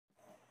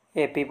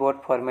AP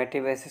Board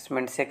Formative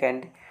Assessment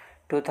 2nd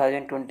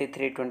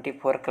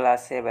 2023-24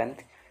 Class 7th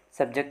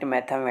Subject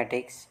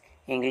Mathematics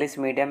English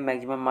Medium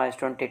Maximum Marks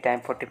 20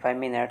 Time 45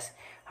 minutes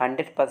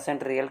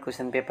 100% real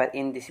question paper.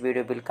 In this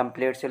video will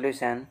complete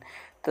solution.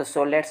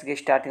 So let's get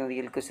started in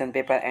real question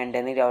paper and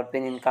any doubt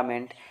in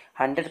comment.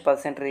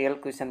 100% real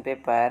question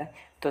paper.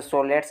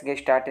 So let's get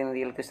started in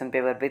real question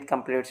paper with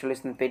complete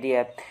solution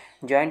PDF.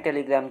 Join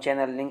Telegram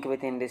channel, link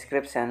within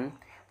description.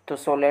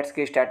 So let's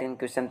get started in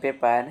question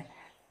paper.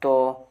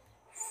 तो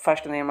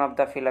first name of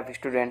the fill up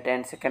student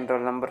and second roll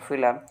number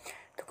fill up.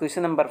 तो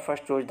question number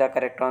first choose the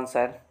correct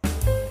answer.